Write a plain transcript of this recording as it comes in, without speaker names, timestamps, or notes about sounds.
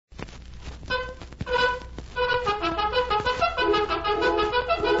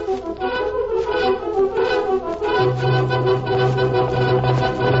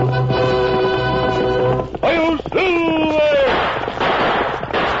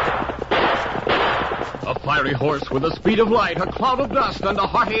fiery horse with the speed of light, a cloud of dust, and a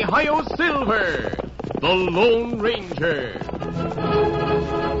hearty hi-yo silver, the Lone Ranger.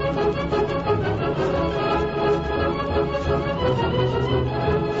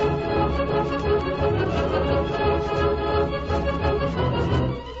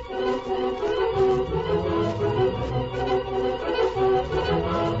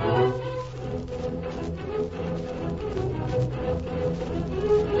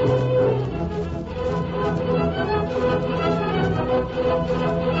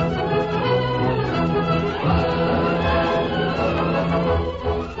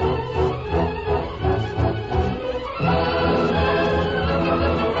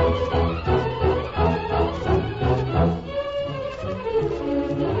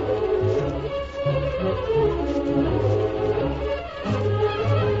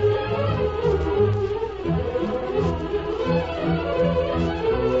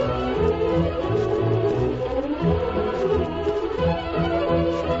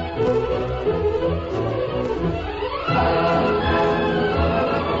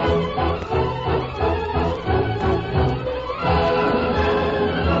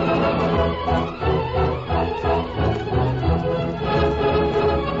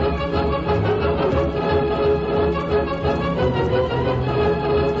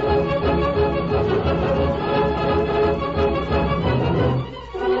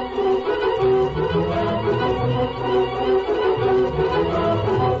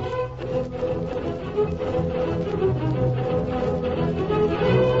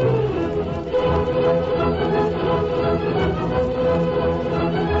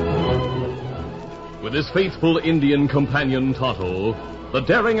 With his faithful Indian companion Tonto, the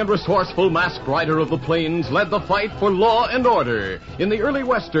daring and resourceful masked rider of the plains led the fight for law and order in the early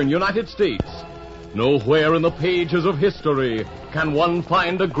western United States. Nowhere in the pages of history can one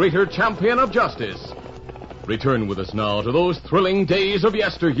find a greater champion of justice. Return with us now to those thrilling days of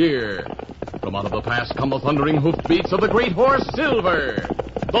yesteryear. From out of the past come the thundering hoofbeats of the great horse Silver.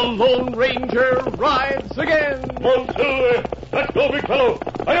 The Lone Ranger rides again. Come on, Silver! Let's go, big fellow!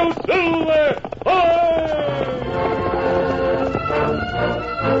 Hi-yo, Silver! Hi!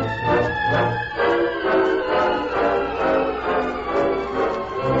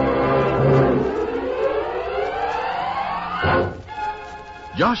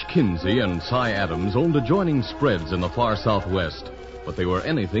 Josh Kinsey and Cy Adams owned adjoining spreads in the far southwest, but they were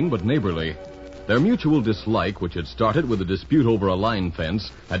anything but neighborly. Their mutual dislike, which had started with a dispute over a line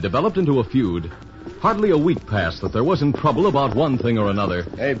fence, had developed into a feud. Hardly a week passed that there wasn't trouble about one thing or another.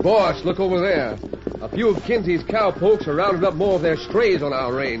 Hey, boss, look over there. A few of Kinsey's cowpokes are rounding up more of their strays on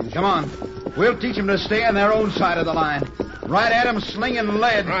our range. Come on. We'll teach them to stay on their own side of the line. Right at them, slinging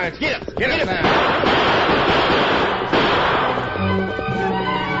lead. Right. Get it now.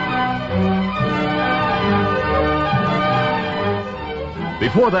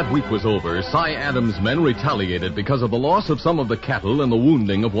 Before that week was over, Cy Adams' men retaliated because of the loss of some of the cattle and the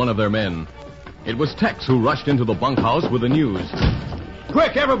wounding of one of their men. It was Tex who rushed into the bunkhouse with the news.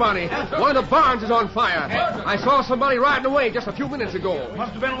 Quick, everybody! One of the barns is on fire. I saw somebody riding away just a few minutes ago.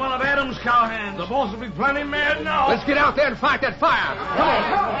 Must have been one of Adam's cowhands. The boss will be plenty mad now. Let's get out there and fight that fire. Come on.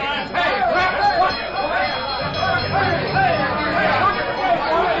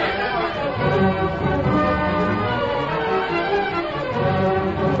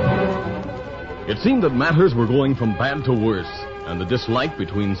 It seemed that matters were going from bad to worse, and the dislike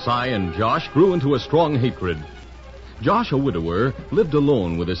between Cy and Josh grew into a strong hatred. Josh, a widower, lived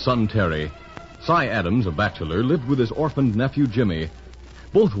alone with his son Terry. Cy Adams, a bachelor, lived with his orphaned nephew Jimmy.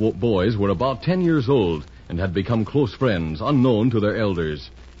 Both boys were about 10 years old and had become close friends, unknown to their elders.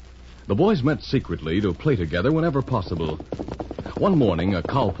 The boys met secretly to play together whenever possible. One morning, a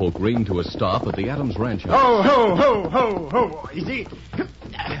cowpoke reined to a stop at the Adams ranch house. Ho, ho, ho, ho, ho. Easy.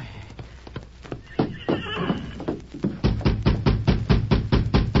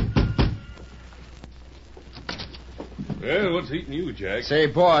 Well, what's eating you, Jack? Say,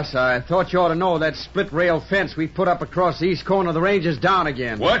 boss, I thought you ought to know that split-rail fence we put up across the east corner of the range is down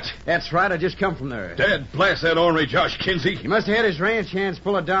again. What? That's right. I just come from there. Dad, blast that ornery Josh Kinsey. He must have had his ranch hands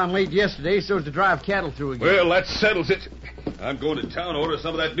pull it down late yesterday so as to drive cattle through again. Well, that settles it. I'm going to town to order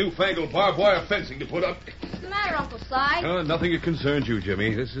some of that newfangled barbed wire fencing to put up. What's the matter, Uncle Si? Nothing that concerns you,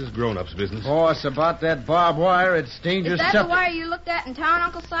 Jimmy. This is grown-ups business. Boss, about that barbed wire, it's dangerous Is that stuff. the wire you looked at in town,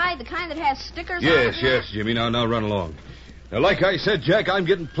 Uncle Si? The kind that has stickers on it? Yes, Jimmy. Now run along. Now, like I said, Jack, I'm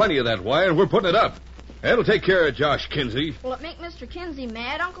getting plenty of that wire, and we're putting it up. That'll take care of Josh Kinsey. Will it make Mr. Kinsey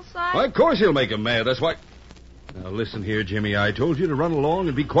mad, Uncle Si? Why, of course he'll make him mad. That's why... Now, listen here, Jimmy. I told you to run along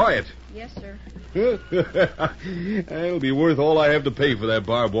and be quiet. Yes, sir. It'll be worth all I have to pay for that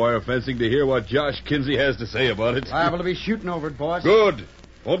barbed wire fencing to hear what Josh Kinsey has to say about it. Liable to be shooting over it, boss. Good.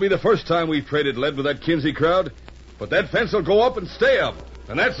 Won't be the first time we've traded lead with that Kinsey crowd. But that fence will go up and stay up.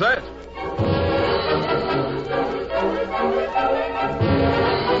 And that's that.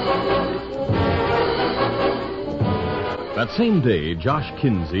 That same day, Josh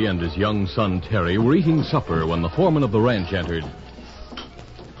Kinsey and his young son Terry were eating supper when the foreman of the ranch entered.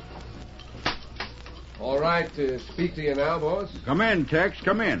 All right to speak to you now, boss. Come in, Tex.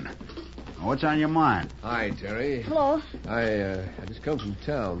 Come in. What's on your mind? Hi, Terry. Hello. I just come from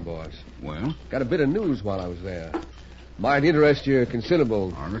town, boss. Well, Got a bit of news while I was there. Might interest you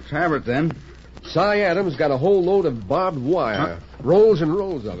considerable. let's have it then. Cy Adams got a whole load of barbed wire. Rolls and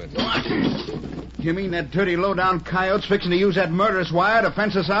rolls of it. You mean that dirty low-down coyote's fixing to use that murderous wire to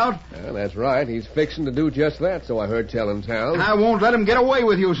fence us out? Yeah, that's right. He's fixing to do just that, so I heard tell in town. I won't let him get away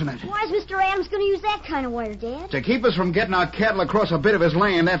with using it. Why is Mr. Adams going to use that kind of wire, Dad? To keep us from getting our cattle across a bit of his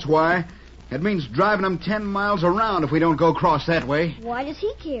land, that's why. It means driving them 10 miles around if we don't go across that way. Why does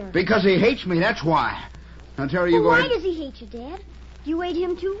he care? Because he hates me, that's why. Now, Terry, you Well, go why ahead. does he hate you, Dad? Do you hate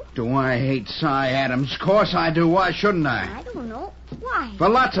him, too? Do I hate Cy Adams? Of course I do. Why shouldn't I? I don't know. Why? For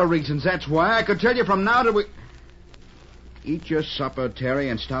lots of reasons, that's why. I could tell you from now to we... Eat your supper, Terry,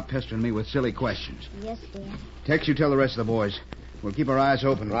 and stop pestering me with silly questions. Yes, Dad. Tex, you tell the rest of the boys. We'll keep our eyes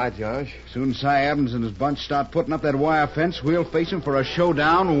open. Right, Josh. Soon Cy Adams and his bunch start putting up that wire fence, we'll face him for a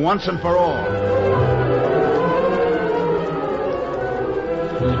showdown once and for all.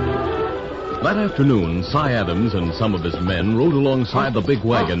 That afternoon, Cy Adams and some of his men rode alongside the big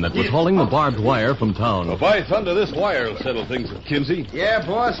wagon that was hauling the barbed wire from town. By thunder, this wire will settle things with Kinsey. Yeah,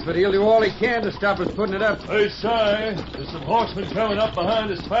 boss, but he'll do all he can to stop us putting it up. Hey, Si, there's some horsemen coming up behind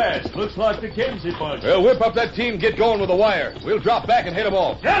us fast. Looks like the Kinsey bunch. Well, whip up that team, get going with the wire. We'll drop back and hit them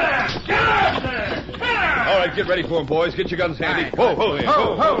off. Get out! Get out there! Get out! All right, get ready for them, boys. Get your guns handy. Whoa, whoa,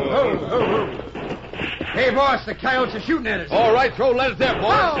 Ho, ho, ho, ho, ho. Hey, boss, the coyotes are shooting at us. All right, throw lead at them,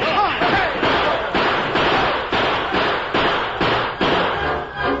 boys.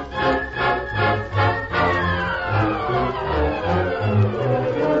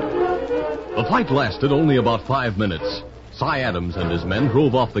 The fight lasted only about 5 minutes. Cy Adams and his men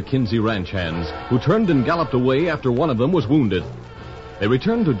drove off the Kinsey ranch hands, who turned and galloped away after one of them was wounded. They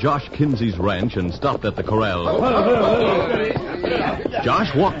returned to Josh Kinsey's ranch and stopped at the corral.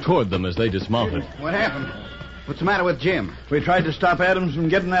 Josh walked toward them as they dismounted. What happened? What's the matter with Jim? We tried to stop Adams from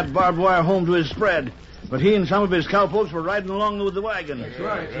getting that barbed wire home to his spread, but he and some of his cowpokes were riding along with the wagon. That's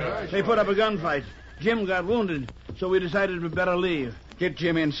right. They put up a gunfight. Jim got wounded, so we decided we'd better leave. Get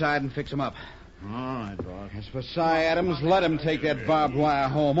Jim inside and fix him up. All right, boss. As for Cy Adams, let him take that barbed wire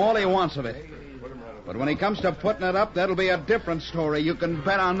home, all he wants of it. But when he comes to putting it up, that'll be a different story. You can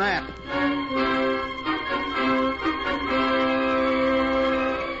bet on that.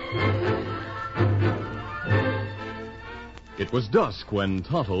 It was dusk when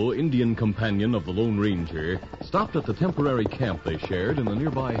Tonto, Indian companion of the Lone Ranger, stopped at the temporary camp they shared in the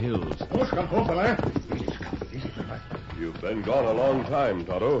nearby hills. You've been gone a long time,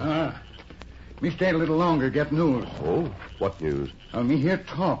 Tonto. Me stay a little longer, get news. Oh, what news? Me hear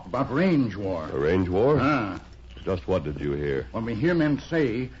talk about range war. A range war? Ah. Just what did you hear? Well, me hear men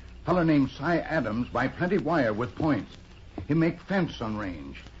say, fella named Cy Adams buy plenty wire with points. He make fence on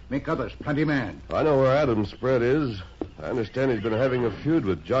range. Make others plenty mad. I know where Adams' spread is. I understand he's been having a feud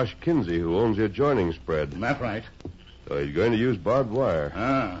with Josh Kinsey, who owns the adjoining spread. That's right. So he's going to use barbed wire.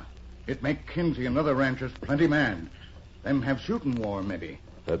 Ah. It make Kinsey and other ranchers plenty mad. Them have shooting war, maybe.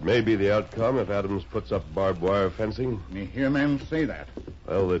 That may be the outcome if Adams puts up barbed wire fencing. Me hear men say that.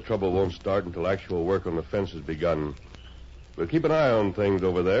 Well, the trouble won't start until actual work on the fence has begun. We'll keep an eye on things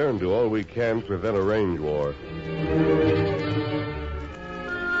over there and do all we can to prevent a range war.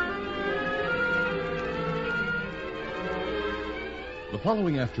 The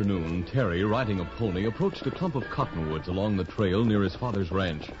following afternoon, Terry, riding a pony, approached a clump of cottonwoods along the trail near his father's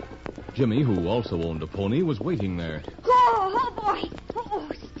ranch. Jimmy, who also owned a pony, was waiting there. Oh, boy. Oh,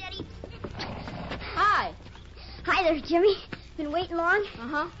 steady. Hi. Hi there, Jimmy. Been waiting long?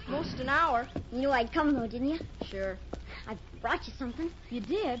 Uh-huh. Most an hour. You knew I'd come, though, didn't you? Sure. I brought you something. You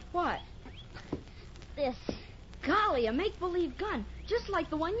did? What? This. Golly, a make-believe gun. Just like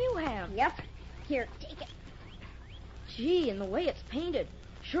the one you have. Yep. Here, take it. Gee, and the way it's painted.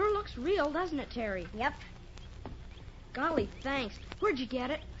 Sure looks real, doesn't it, Terry? Yep. Golly, thanks. Where'd you get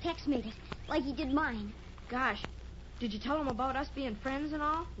it? Tex made it, like he did mine. Gosh, did you tell him about us being friends and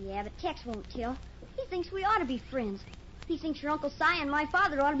all? Yeah, but Tex won't tell. He thinks we ought to be friends. He thinks your Uncle Si and my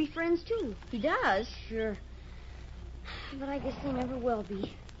father ought to be friends, too. He does? Sure. But I guess they never will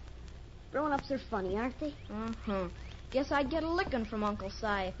be. Grown-ups are funny, aren't they? Uh-huh. Guess I'd get a licking from Uncle Si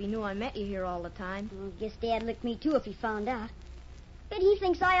if he knew I met you here all the time. Guess Dad licked me, too, if he found out. Bet he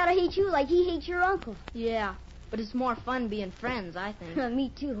thinks I ought to hate you like he hates your uncle. Yeah, but it's more fun being friends, I think.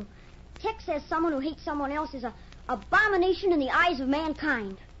 Me, too. Tex says someone who hates someone else is a abomination in the eyes of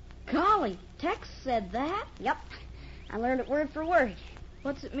mankind. Golly, Tex said that? Yep. I learned it word for word.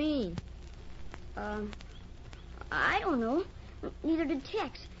 What's it mean? I don't know. Neither did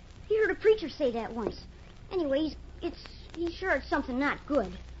Tex. He heard a preacher say that once. Anyways, he's sure it's something not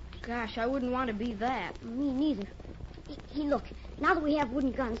good. Gosh, I wouldn't want to be that. Me neither. Hey, look. Now that we have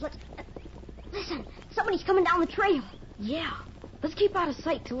wooden guns, let's... Listen, somebody's coming down the trail. Yeah. Let's keep out of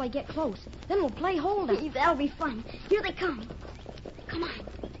sight till I get close. Then we'll play hold 'em. That'll be fun. Here they come. Come on.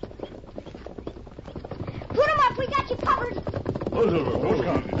 Put 'em up. We got you covered. What's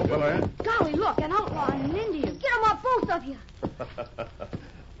going fella? Golly, look, an outlaw and an Indian. Get 'em up, both of you.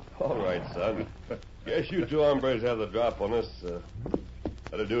 All right, son. Guess you two hombres have the drop on us.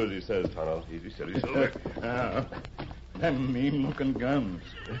 Better do as he says, Tonto. Easy, steady, silver. Them mean-looking guns.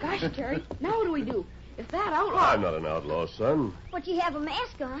 Gosh, Terry, now what do we do? If that outlaw... I'm not an outlaw, son. But you have a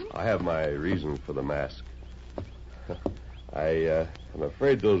mask on. I have my reasons for the mask. I'm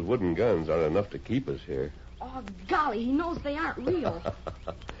afraid those wooden guns aren't enough to keep us here. Oh, golly, he knows they aren't real.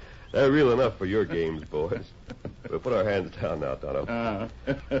 They're real enough for your games, boys. We'll put our hands down now, Tonto.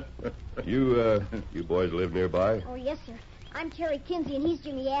 You boys live nearby? Oh, yes, sir. I'm Terry Kinsey, and he's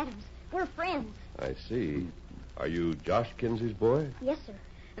Jimmy Adams. We're friends. I see. Are you Josh Kinsey's boy? Yes, sir.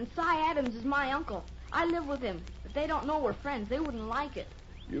 And Si Adams is my uncle. I live with him. If they don't know we're friends, they wouldn't like it.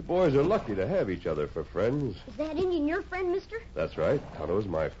 You boys are lucky to have each other for friends. Is that Indian your friend, mister? That's right. Tonto's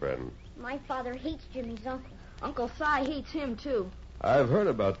my friend. My father hates Jimmy's uncle. Uncle Si hates him, too. I've heard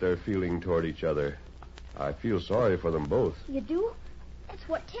about their feeling toward each other. I feel sorry for them both. You do? That's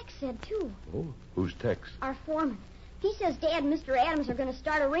what Tex said, too. Oh, who's Tex? Our foreman. He says Dad and Mr. Adams are going to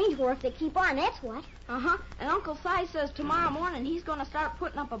start a range war if they keep on, that's what. Uh-huh. And Uncle Si says tomorrow morning he's going to start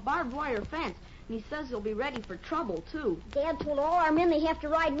putting up a barbed wire fence. And he says he'll be ready for trouble, too. Dad told all our men they have to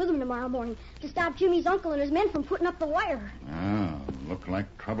ride with him tomorrow morning to stop Jimmy's uncle and his men from putting up the wire. Look like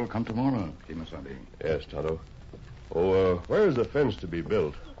trouble come tomorrow, Kimasabi. Yes, Tonto. Oh, where is the fence to be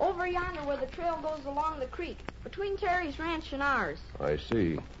built? Over yonder where the trail goes along the creek, between Terry's ranch and ours. I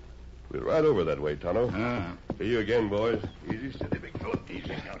see. We'll ride over that way, Tonto. See you again, boys. Easy, steady, big fella.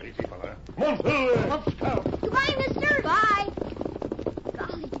 Easy, scout, easy, fella. Come on, fella. Up, scout. Goodbye, mister. Bye.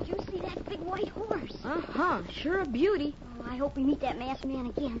 Golly, did you see that big white horse? Uh-huh. Sure a beauty. Oh, I hope we meet that masked man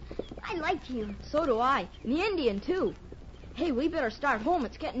again. I liked him. So do I. And the Indian, too. Hey, we better start home.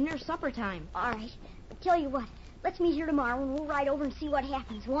 It's getting near supper time. All right. But tell you what. Let's meet here tomorrow, and we'll ride over and see what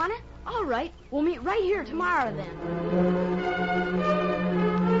happens. Wanna? All right. We'll meet right here tomorrow, then.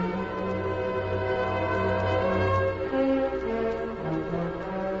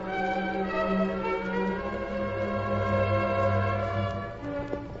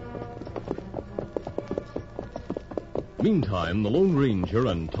 Meantime, the Lone Ranger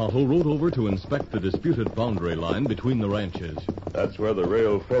and Tonto rode over to inspect the disputed boundary line between the ranches. That's where the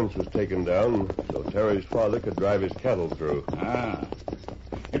rail fence was taken down, so Terry's father could drive his cattle through.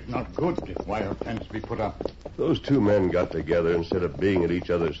 It's not good if wire fence be put up. Those two men got together instead of being at each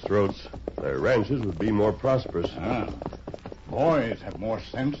other's throats. Their ranches would be more prosperous. Boys have more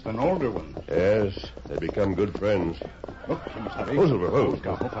sense than older ones. Yes, they become good friends. Look,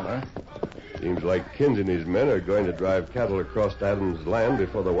 Kimasabi. Fella. Seems like Kins and his men are going to drive cattle across Adams' land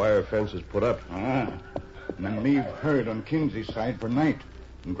before the wire fence is put up. And then leave herd on Kinsey's side for night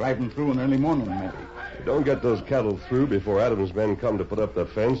and drive them through in early morning, maybe. If you don't get those cattle through before Adams' men come to put up the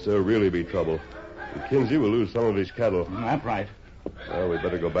fence, there'll really be trouble. And Kinsey will lose some of his cattle. That's right. Well, we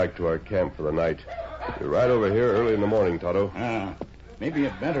better go back to our camp for the night. We'll ride over here early in the morning, Tonto. Maybe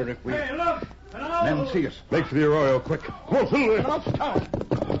it's better if we... Hey, look! Hello! Men see us. Make for the arroyo, quick. Come on, Silver. Up, scout.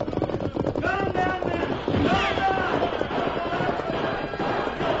 Got him down there! Got him down!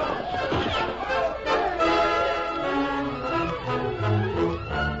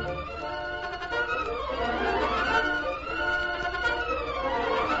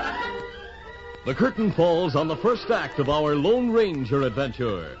 The curtain falls on the first act of our Lone Ranger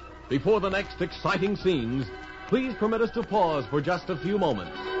adventure. Before the next exciting scenes, please permit us to pause for just a few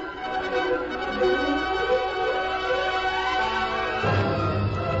moments.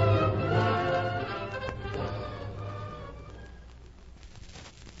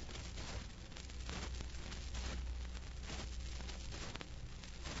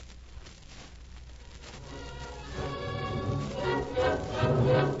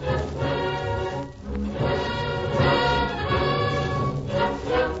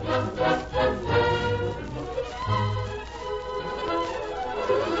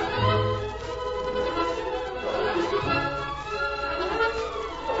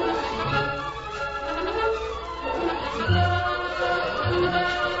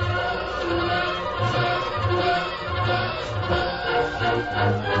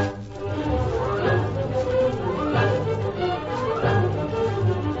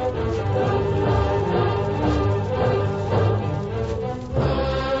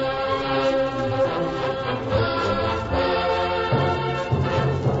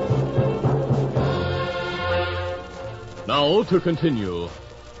 Now to continue.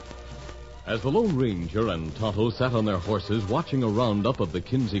 As the Lone Ranger and Tonto sat on their horses watching a roundup of the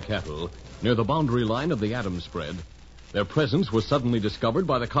Kinsey cattle near the boundary line of the Adams spread, their presence was suddenly discovered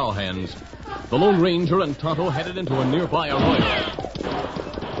by the cowhands. The Lone Ranger and Tonto headed into a nearby arroyo.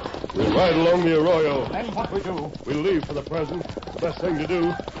 We'll ride along the arroyo. Then what we do? We'll leave for the present. Best thing to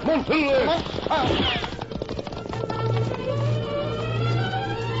do. Come on, Silver!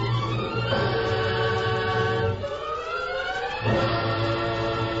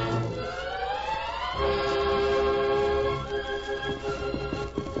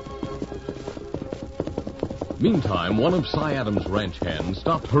 Meantime, one of Cy Adams' ranch hands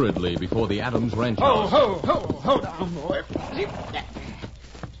stopped hurriedly before the Adams ranch Ho, house. ho, ho, hold on, boy.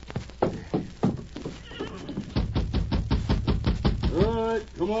 All right,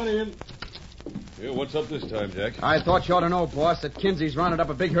 come on in. Yeah, what's up this time, Jack? I thought you ought to know, boss, that Kinsey's rounded up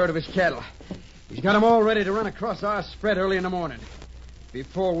a big herd of his cattle. He's got them all ready to run across our spread early in the morning.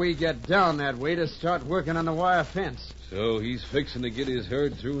 Before we get down that way to start working on the wire fence. So he's fixing to get his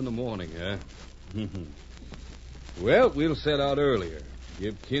herd through in the morning, huh? Well, we'll set out earlier.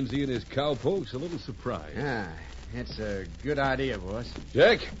 Give Kinsey and his cowpokes a little surprise. Ah, that's a good idea, boss.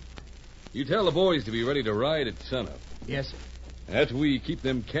 Jack, you tell the boys to be ready to ride at sunup. Yes, sir. After we keep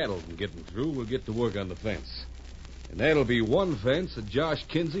them cattle from getting through, we'll get to work on the fence. And that'll be one fence that Josh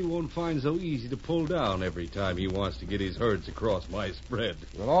Kinsey won't find so easy to pull down every time he wants to get his herds across my spread.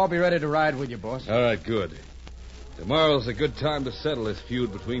 We'll all be ready to ride with you, boss. All right, good. Tomorrow's a good time to settle this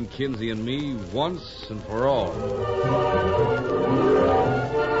feud between Kinsey and me once and for all.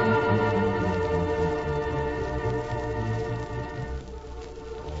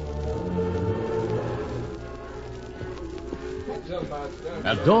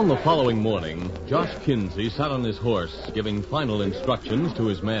 At dawn the following morning, Josh Kinsey sat on his horse, giving final instructions to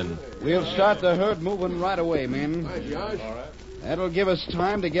his men. We'll start the herd moving right away, men. Hi, Josh. That'll give us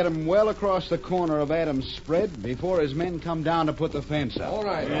time to get him well across the corner of Adams' spread before his men come down to put the fence up. All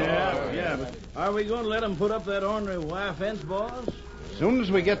right. Yeah, but are we going to let them put up that ornery wire fence, boss? As soon as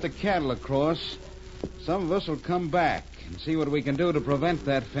we get the cattle across, some of us will come back and see what we can do to prevent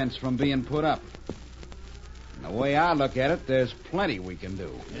that fence from being put up. And the way I look at it, there's plenty we can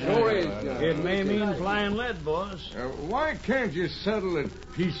do. Sure is. It may mean flying lead, boss. Why can't you settle it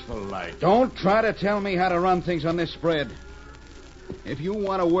peaceful like? Don't try to tell me how to run things on this spread. If you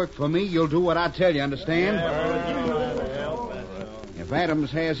want to work for me, you'll do what I tell you, understand? If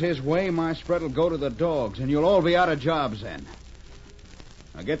Adams has his way, my spread will go to the dogs, and you'll all be out of jobs then.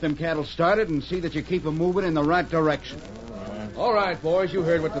 Now get them cattle started and see that you keep them moving in the right direction. All right, boys, you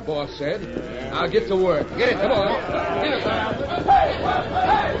heard what the boss said. Now get to work. Get it, come on. Get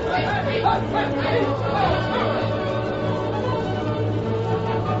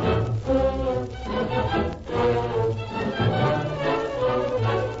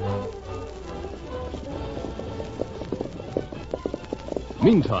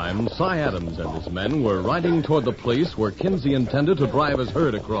Meantime, Cy Adams and his men were riding toward the place where Kinsey intended to drive his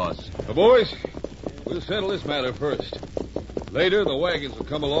herd across. Now, boys, we'll settle this matter first. Later, the wagons will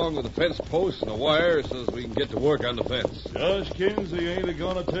come along with the fence posts and the wire so that we can get to work on the fence. Josh Kinsey ain't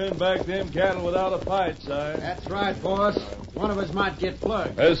gonna turn back them cattle without a fight, Si. That's right, boss. One of us might get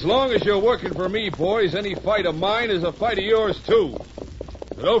plugged. As long as you're working for me, boys, any fight of mine is a fight of yours, too.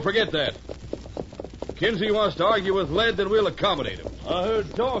 So don't forget that. If Kinsey wants to argue with lead, then we'll accommodate him. I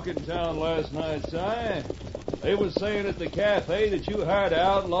heard talk in town last night, Si. They was saying at the cafe that you hired an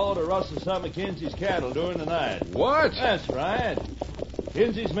outlaw to rustle some of Kinsey's cattle during the night. What? That's right.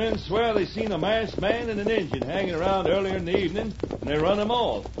 Kinsey's men swear they seen a masked man and an Indian hanging around earlier in the evening, and they run him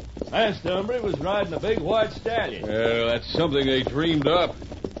off. Masked hombre was riding a big white stallion. Well, that's something they dreamed up.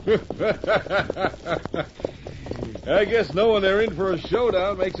 I guess knowing they're in for a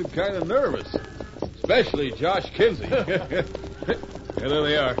showdown makes them kind of nervous. Especially Josh Kinsey. Yeah, there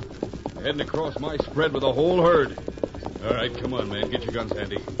they are. Heading across my spread with a whole herd. All right, come on, man. Get your guns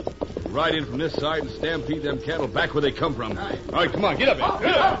handy. Ride in from this side and stampede them cattle back where they come from. All right, come on. Get up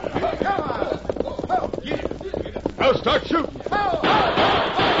here. Get up. Now start shooting.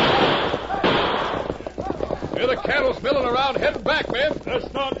 Here the cattle's milling around, heading back, man. They're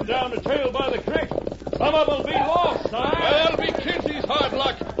starting down the trail by the creek. Some of them will be lost, Si. Well, that'll be Kinsey's hard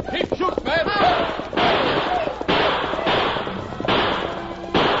luck. Keep shooting, man.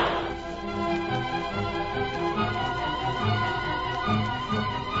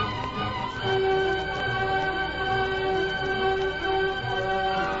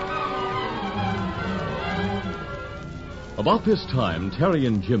 About this time, Terry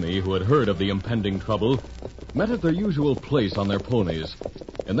and Jimmy, who had heard of the impending trouble, met at their usual place on their ponies,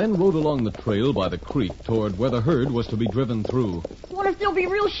 and then rode along the trail by the creek toward where the herd was to be driven through. What if there'll be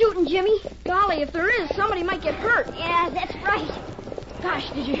real shooting, Jimmy? Golly, if there is, somebody might get hurt. Yeah, that's right.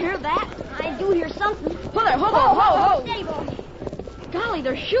 Gosh, did you hear that? I do hear something. Hold there, hold. Steady, boy. Golly,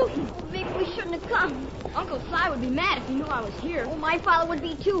 they're shooting. Oh, maybe we shouldn't have come. Uncle Si would be mad if he knew I was here. Oh, my father would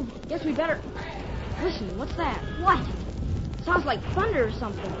be, too. Guess we better... Listen, what's that? What? Sounds like thunder or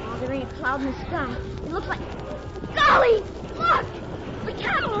something. Oh, there ain't a cloud in the sky. It looks like... Golly! Look! The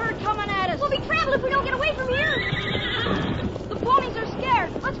cattle herd coming at us. We'll be trampled if we don't get away from here. The ponies are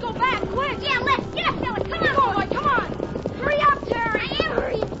scared. Let's go back, quick. Yeah, let's. Get up, fella. Come on, boy. Come on. Hurry up, Terry. I am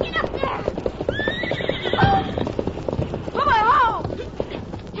hurrying. Get up there. Ho!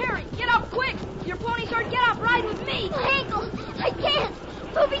 Terry, get up quick. Your pony's hurt. Get up. Ride with me. My ankle. I can't.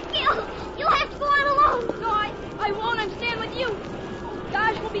 We'll be killed. You'll have to go out alone. No, I won't. I'm staying with you. Oh,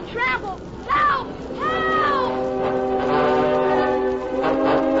 gosh, we'll be trampled. Help!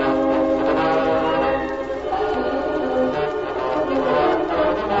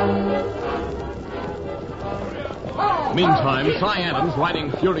 Meantime, Si Adams,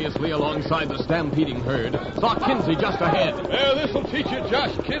 riding furiously alongside the stampeding herd, saw Kinsey just ahead. There, this'll teach you,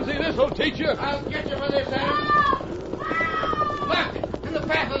 Josh Kinsey. This'll teach you. I'll get you for this, Adams. Look, in the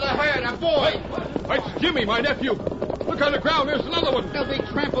path of the herd, a boy. It's Jimmy, my nephew. Look on the ground. There's another one. They'll be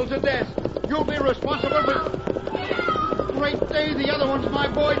trampled to death. You'll be responsible for... Great day, the other one's my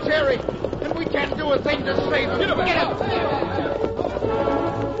boy, Terry. And we can't do a thing to save him. Get him. Get up.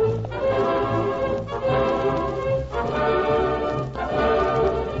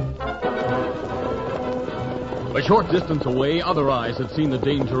 A short distance away, other eyes had seen the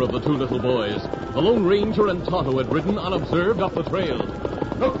danger of the two little boys. The Lone Ranger and Tonto had ridden unobserved up the trail.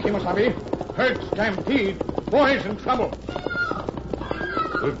 Look, Kimasabi. Herd stampede. Boys in trouble.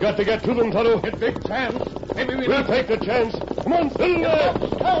 We've got to get to them, Tonto. A big chance. Maybe We'll take the chance. Come on,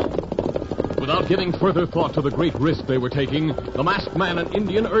 Without giving further thought to the great risk they were taking, the masked man and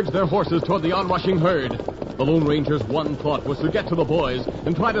Indian urged their horses toward the onrushing herd. The Lone Ranger's one thought was to get to the boys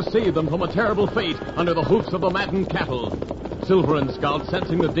and try to save them from a terrible fate under the hoofs of the maddened cattle. Silver and Scout,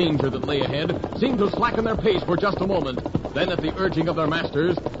 sensing the danger that lay ahead, seemed to slacken their pace for just a moment. Then, at the urging of their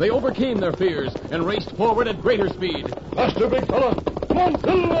masters, they overcame their fears and raced forward at greater speed. Faster, big fella. Come on,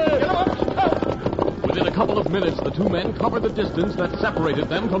 Silver. Get up. Within a couple of minutes, the two men covered the distance that separated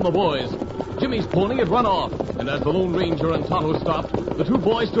them from the boys. Jimmy's pony had run off, and as the Lone Ranger and Tonto stopped, the two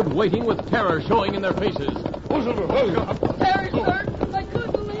boys stood waiting with terror showing in their faces. Oh, Silver, Terry's hurt. I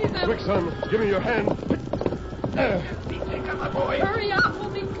couldn't believe it. Quick, son. Give me your hand. There. Take up, my boy. Hurry up. We'll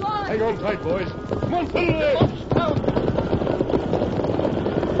be caught. Hang on tight, boys. Come on, Silver.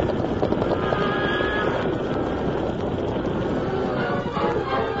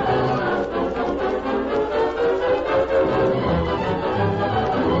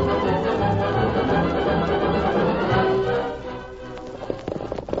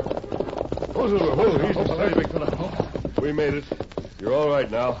 We made it. You're all right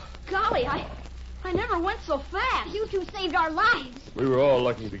now. Golly, I never went so fast. You two saved our lives. We were all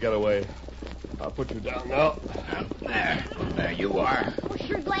lucky to get away. I'll put you down now. There you are. We're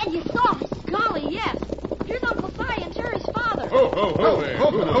sure glad you saw us. Golly, yes. Here's Uncle Si and Terry's father.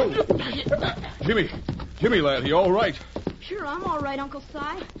 Jimmy, lad, you all right? Sure, I'm all right, Uncle Si.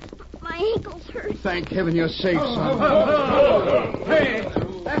 My ankles hurt. Thank heaven you're safe, son. Hey,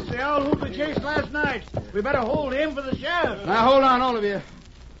 that's the owl who we chased last night. We better hold him for the sheriff. Now, hold on, all of you.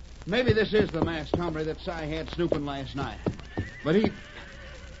 Maybe this is the masked hombre that Si had snooping last night. But he...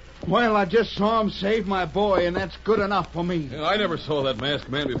 Well, I just saw him save my boy, and that's good enough for me. Yeah, I never saw that masked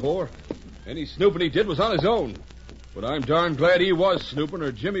man before. Any snooping he did was on his own. But I'm darn glad he was snooping,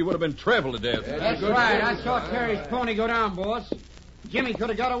 or Jimmy would have been trampled to death. That's right. I saw Terry's pony go down, boss. Jimmy could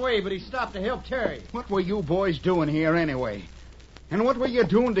have got away, but he stopped to help Terry. What were you boys doing here anyway? And what were you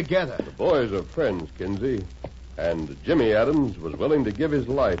doing together? The boys are friends, Kinsey. And Jimmy Adams was willing to give his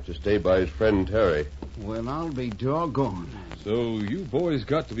life to stay by his friend Terry. Well, I'll be doggone. So you boys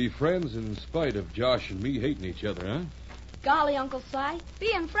got to be friends in spite of Josh and me hating each other, huh? Golly, Uncle Si,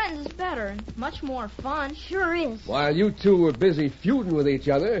 being friends is better and much more fun. Sure is. While you two were busy feuding with each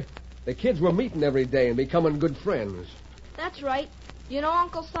other, the kids were meeting every day and becoming good friends. That's right. You know,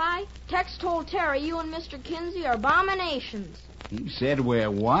 Uncle Si, Tex told Terry you and Mr. Kinsey are abominations. He said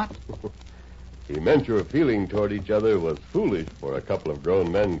we're what? He meant your feeling toward each other was foolish for a couple of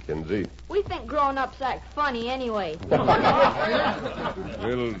grown men, Kinsey. We think grown-ups act funny anyway.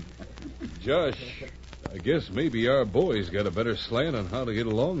 Well, Josh, I guess maybe our boys got a better slant on how to get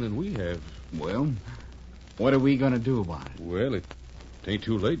along than we have. Well, What are we going to do about it? Well, it ain't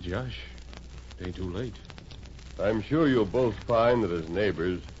too late, Josh. It ain't too late. I'm sure you'll both find that as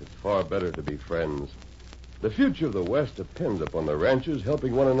neighbors, it's far better to be friends. The future of the West depends upon the ranchers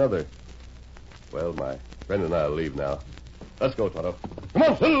helping one another. Well, my friend and I'll leave now. Let's go, Tonto. Come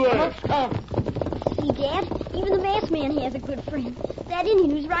on, Silver! Let's come. See, Dad? Even the masked man has a good friend. That Indian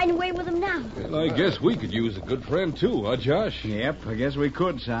who's riding away with him now. Well, I guess we could use a good friend, too, huh, Josh? Yep, I guess we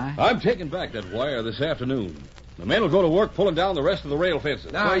could, Si. I'm taking back that wire this afternoon. The men will go to work pulling down the rest of the rail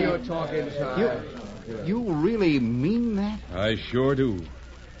fences. Now you're talking, son. You really mean that? I sure do.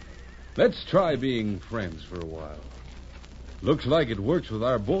 Let's try being friends for a while. Looks like it works with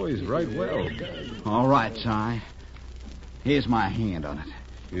our boys right well. All right, Si. Here's my hand on it.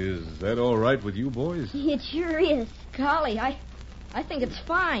 Is that all right with you boys? It sure is. Golly, I think it's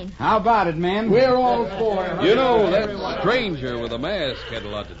fine. How about it, men? We're all for it. You know, that stranger with a mask had a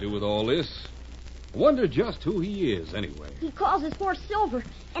lot to do with all this. Wonder just who he is, anyway. He calls his horse Silver,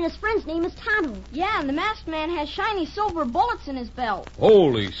 and his friend's name is Tonto. Yeah, and the masked man has shiny silver bullets in his belt.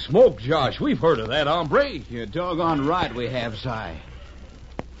 Holy smoke, Josh. We've heard of that hombre. You're doggone right we have, Si.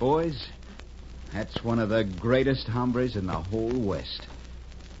 Boys, that's one of the greatest hombres in the whole West.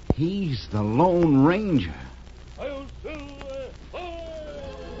 He's the Lone Ranger.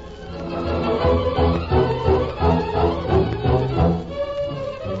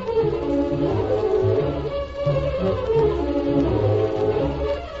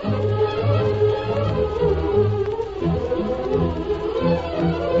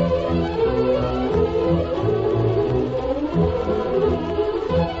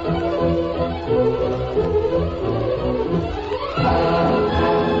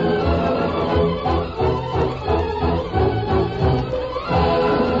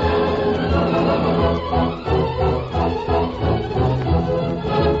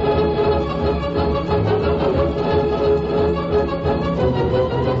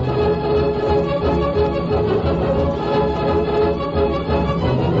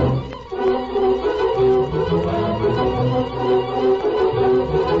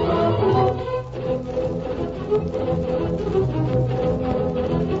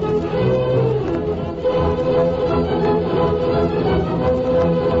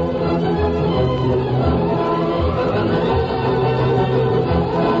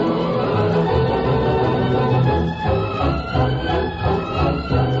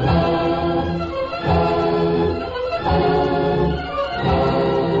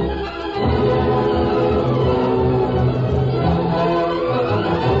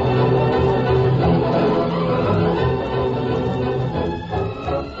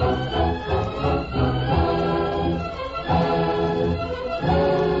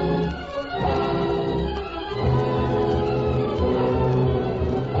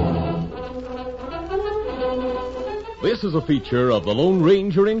 This is a feature of the Lone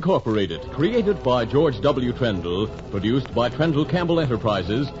Ranger Incorporated, created by George W. Trendle, produced by Trendle Campbell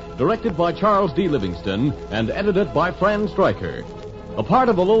Enterprises, directed by Charles D. Livingston, and edited by Fran Stryker. A part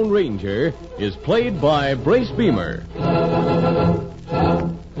of the Lone Ranger is played by Brace Beamer.